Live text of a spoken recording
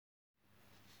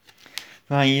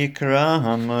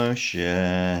ויקרא משה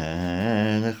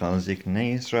לכל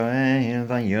זקני ישראל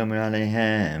ויאמר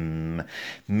עליהם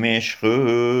משכו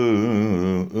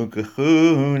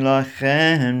וקחו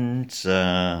לכם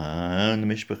צאן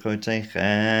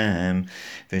משפחותיכם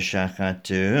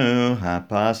ושחטו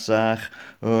הפסח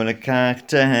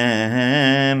ולקחתם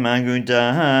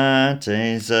אגודת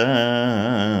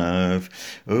עזב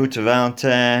וטבלתם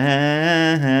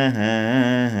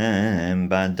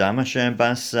בדם אשר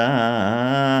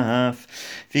בסף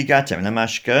והגעתם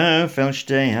למשקוף אל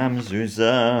שתי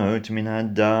המזוזות מן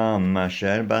הדם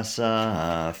אשר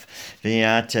בסף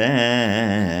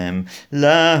ואתם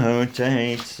לא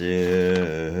תצאו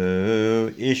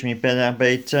איש מפתח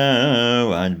ביתו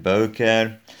עד בוקר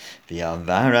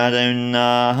ויעבר אדוני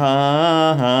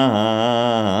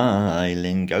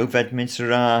לנגוף את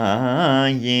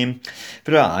מצרים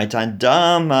וראה את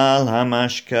הדם על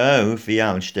המשקוף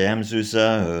ועל שתי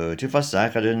המזוזות ופסח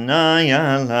אדוני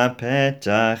על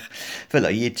הפתח ולא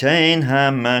ייתן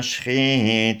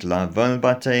המשחית לבוא אל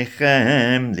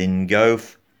בתיכם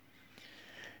לנגוף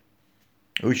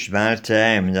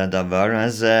ושמרתם את הדבר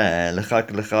הזה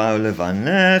לחק לך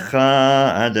ולבניך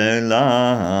עד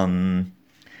עולם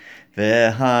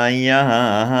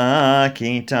והיה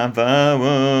כי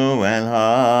תבואו אל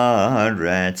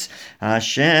הארץ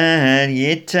אשר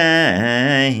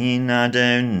ייתן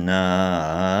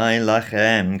אדוני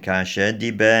לכם כאשר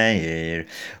דיבר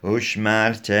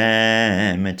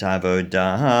ושמרתם את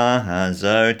העבודה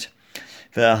הזאת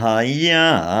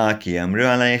והיה כי אמרו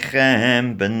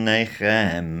עליכם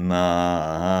בניכם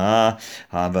מה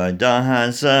העבודה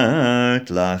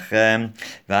הזאת לכם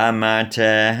ואמרתם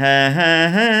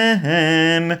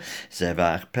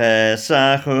זבח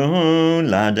פסח הוא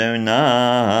לאדוני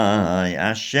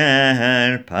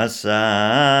אשר פסח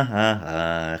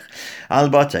על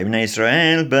בתי בני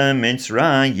ישראל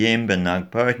במצרים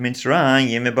בנגפות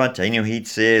מצרים ובתינו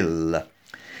הציל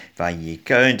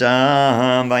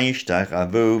ויקדם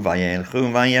וישתחוו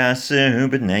וילכו ויעשו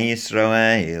בני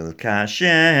ישראל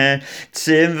כאשר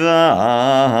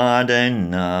ציווה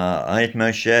אדוני את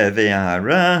משה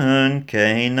ואהרון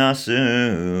כן עשו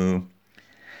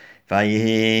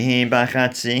ויהי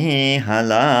בחצי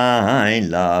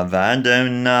הלילה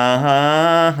ואדוני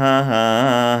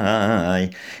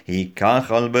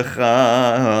ייקח על בכור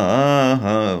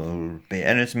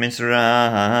בארץ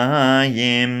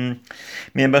מצרים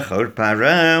מבכור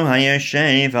פרעה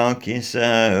היושב על כיסאו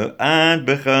עד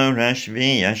בכור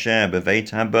השביעי אשר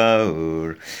בבית הבור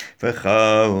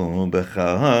וכל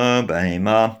בכור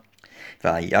בהמה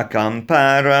ויקם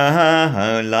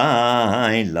פרעה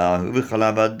לילה ובכל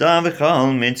עבדיו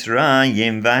וכל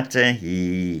מצרים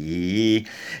ותהי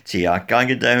צעקה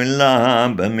גדולה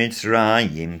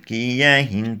במצרים כי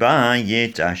אין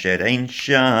בית אשר אין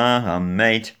שם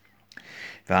מת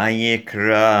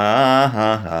ויקרא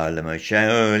למשה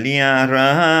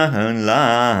וליאהרון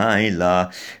לילה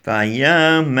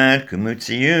ויאמר קומו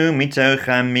צאו מתוך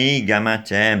עמי גם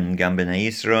אתם גם בני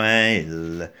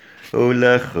ישראל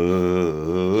ולכו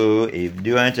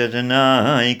עבדו את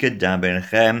אדוני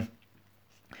כדברכם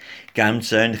גם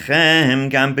צאנכם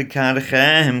גם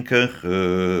בקרכם קחו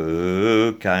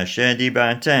כאשר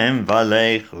דיברתם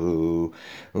ולכו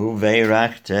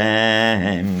וברכתם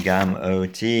גם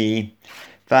אותי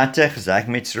ותחזק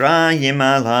מצרים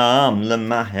על העם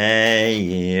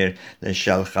למהר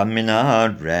לשלחם מן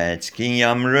הארץ כי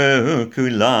אמרו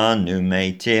כולנו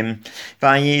מתים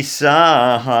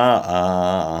ויישא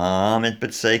העם את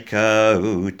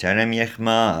בצקו טרם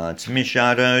יחמץ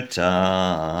משערותם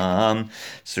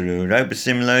צרורו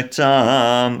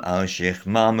בסמלותם על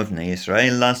שכמם ובני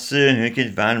ישראל עשו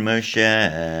כדבר משה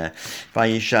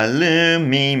וישאלו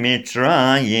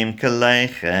ממצרים כלי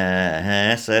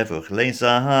כסף וכלי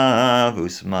זהב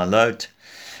ושמלות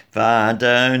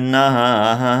ואדוני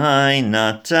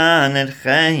נתן את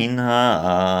חן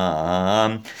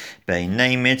העם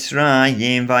בעיני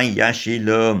מצרים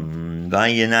וישילום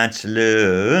וינצלו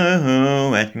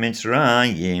את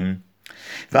מצרים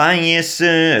וייסעו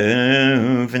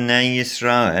בני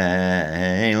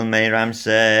ישראל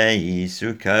מרמסי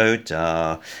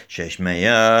סוכותה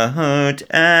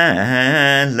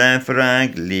 600,000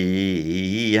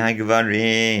 רגלי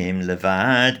הגברים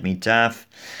לבד מטף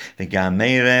וגם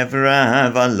ערב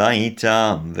רב עלה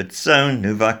איתם וצאן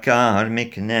ובקר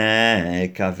מקנה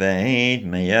כבד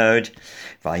מאוד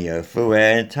ויפו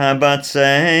את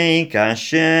הבצק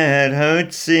אשר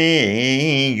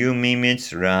הוציאו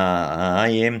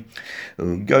ממצרים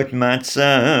וגות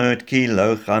מצות כי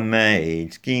לא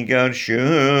חמץ כי גרשו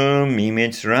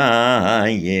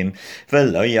ממצרים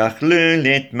ולא יכלו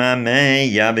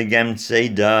להתממע וגם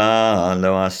צידה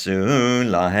לא עשו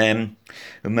להם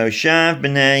ומושב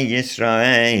בני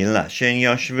ישראל אשר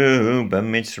יושבו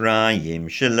במצרים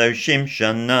 30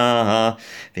 שנה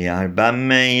ו400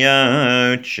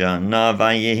 שנה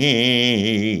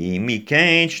ויהי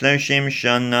מקץ 30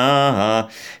 שנה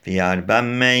ו400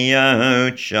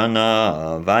 שנה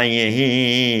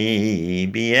ויהי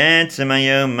בעצם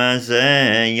היום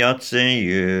הזה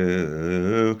יוציאו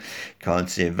כל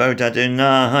צבאות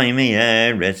אדוני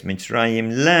מארץ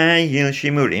מצרים ליל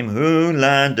שימורים הוא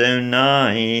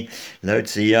לאדוני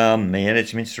להוציאם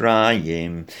מארץ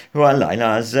מצרים הוא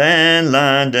הלילה הזה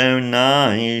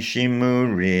לאדוני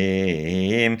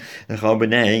שימורים לכל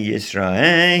בני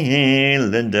ישראל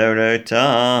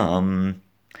לדורותם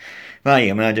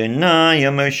ויאמר אדוני אל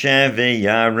משה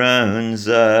ואהרון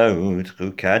זאת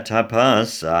חוקת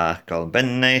הפסח כל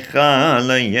בניך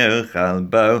לא יאכל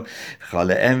בו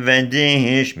וכל עבד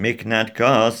איש מקנת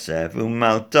כוסף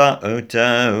ומלת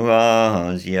אותו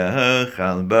אז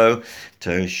יאכל בו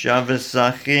תושב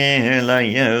ושכיר לא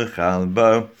יאכל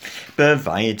בו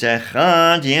בבית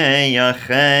אחד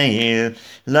יאכל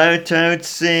לא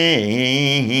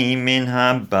תוציא מן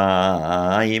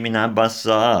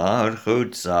הבשר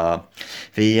חוצה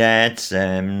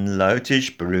ועצם לא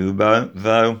תשברו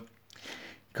בו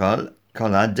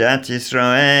כל עדת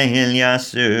ישראל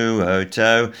יעשו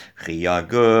אותו כי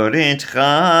יגור איתך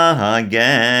הגר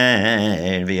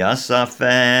ויעשה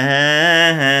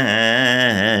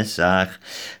פסח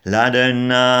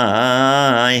לאדוני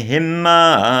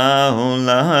הימהו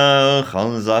לו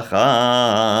כל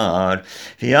זכר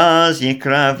ואז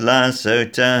יקרב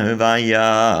לעשותו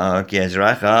ויך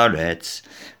יזרח ארץ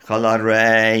כל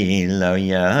הרי לא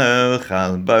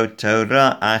יאכל בו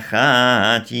תורה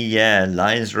אחת יהיה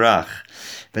לאזרח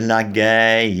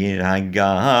ולגר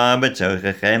הגר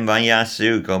בתוככם ויעשו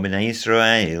כל בני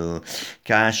ישראל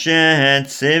כאשר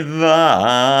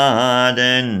ציווה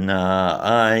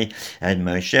אדוני את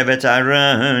משה ואת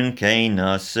אהרון כן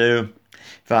עשו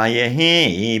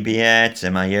ויהי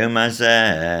בעצם היום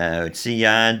הזה הוציא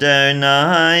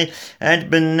אדוני את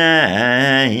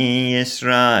בני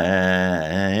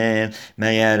ישראל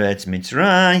מארץ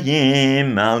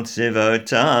מצרים על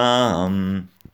צבאותם